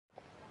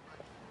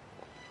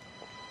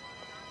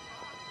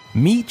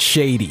Meet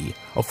Shady,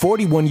 a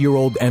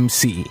 41-year-old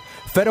MC.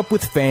 Fed up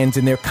with fans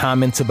and their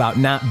comments about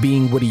not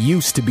being what he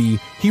used to be,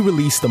 he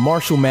released the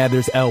Marshall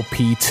Mathers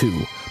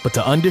LP2. But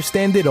to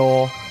understand it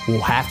all,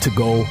 we'll have to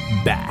go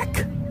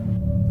back.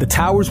 The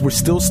towers were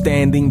still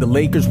standing, the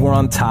Lakers were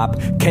on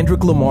top,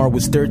 Kendrick Lamar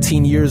was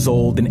 13 years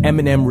old, and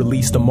Eminem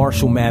released a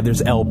Marshall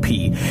Mathers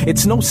LP.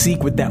 It's no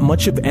secret that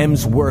much of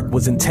M's work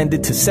was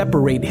intended to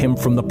separate him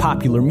from the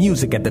popular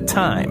music at the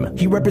time.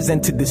 He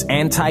represented this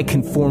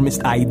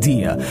anti-conformist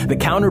idea, the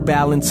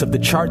counterbalance of the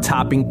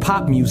chart-topping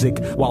pop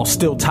music while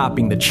still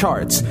topping the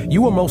charts.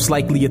 You were most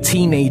likely a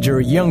teenager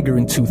or younger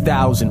in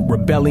 2000,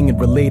 rebelling and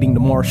relating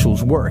to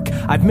Marshall's work.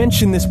 I've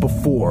mentioned this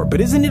before,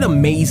 but isn't it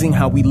amazing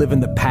how we live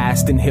in the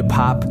past in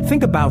hip-hop?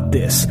 Think about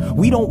this.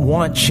 We don't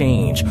want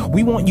change.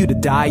 We want you to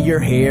dye your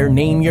hair,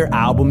 name your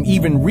album,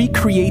 even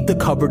recreate the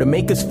cover to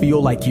make us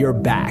feel like you're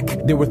back.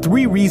 There were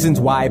 3 reasons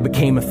why I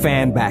became a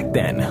fan back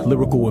then: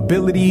 lyrical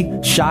ability,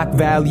 shock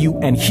value,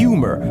 and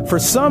humor. For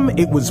some,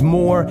 it was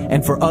more,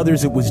 and for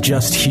others, it was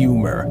just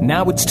humor.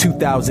 Now it's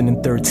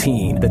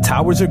 2013. The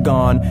towers are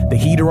gone, the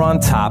heat are on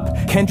top,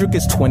 Kendrick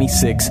is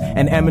 26,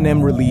 and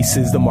Eminem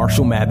releases the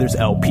Marshall Mathers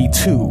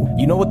LP2.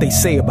 You know what they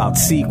say about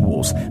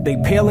sequels. They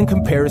pale in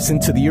comparison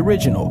to the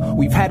original.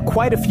 We've had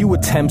quite a few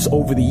attempts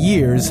over the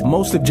years.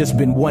 Most have just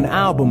been one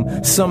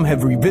album. Some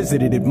have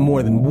revisited it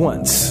more than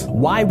once.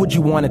 Why would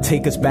you want to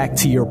take us back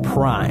to your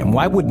prime?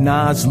 Why would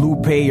Nas,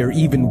 Lupe, or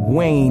even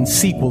Wayne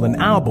sequel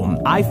an album?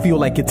 I feel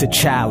like it's a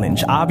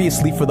challenge,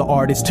 obviously for the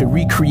artist to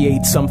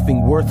recreate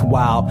something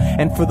worthwhile,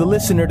 and for the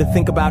listener to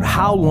think about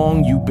how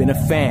long you've been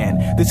a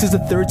fan. This is a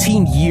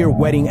 13-year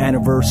wedding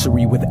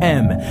anniversary with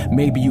M.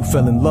 Maybe you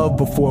fell in love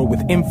before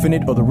with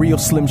Infinite or the real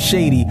Slim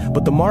Shady,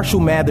 but the Marshall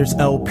Mathers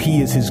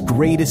LP is his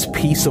greatest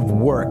piece of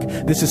work.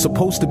 This is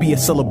supposed to be a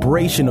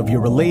celebration of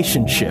your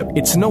relationship.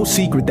 It's no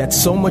secret that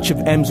so much of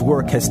M's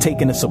work has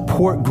taken a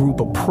support group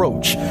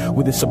approach,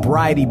 with his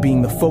sobriety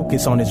being the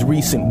focus on his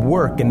recent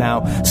work, and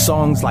now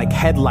songs like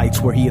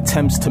Headlights where he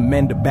attempts to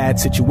mend a bad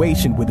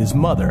situation with his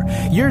mother.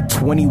 You're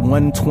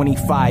 21,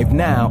 25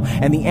 now,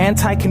 and the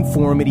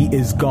anti-conformity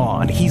is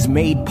gone. He's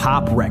made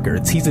pop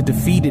records. He's a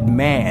defeated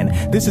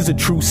man. This is a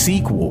true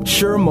sequel.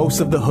 Sure, most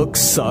of the hooks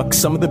suck,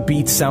 some of the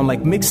beats sound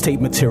like mixtape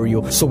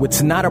material, so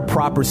it's not a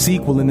proper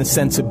sequel in the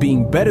sense of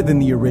being better than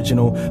the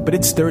original, but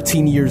it's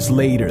 13 years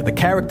later. The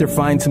character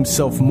finds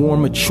himself more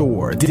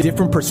mature,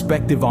 different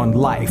perspective on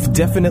life,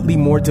 definitely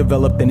more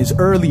developed than his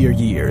earlier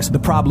years. The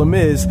problem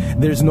is,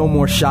 there's no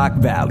more shock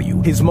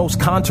value. His most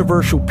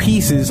controversial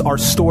pieces are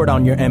stored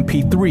on your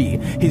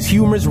MP3. His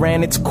humor's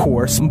ran its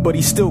course, but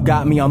he still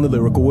got me on the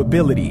lyrical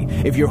ability.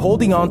 If you're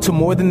holding on to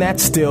more than that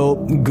still,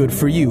 good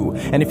for you.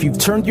 And if you've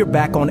turned your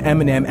back on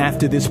Eminem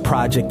after this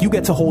project, you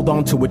get to hold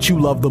on to what you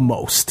love the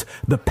most,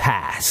 the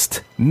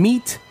past.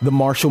 Meet the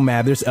Marshall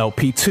Mathers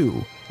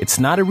LP2. It's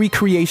not a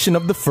recreation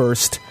of the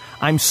first.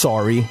 I'm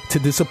sorry to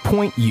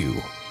disappoint you.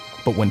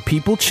 But when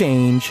people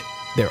change,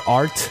 their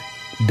art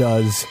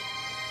does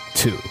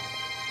too.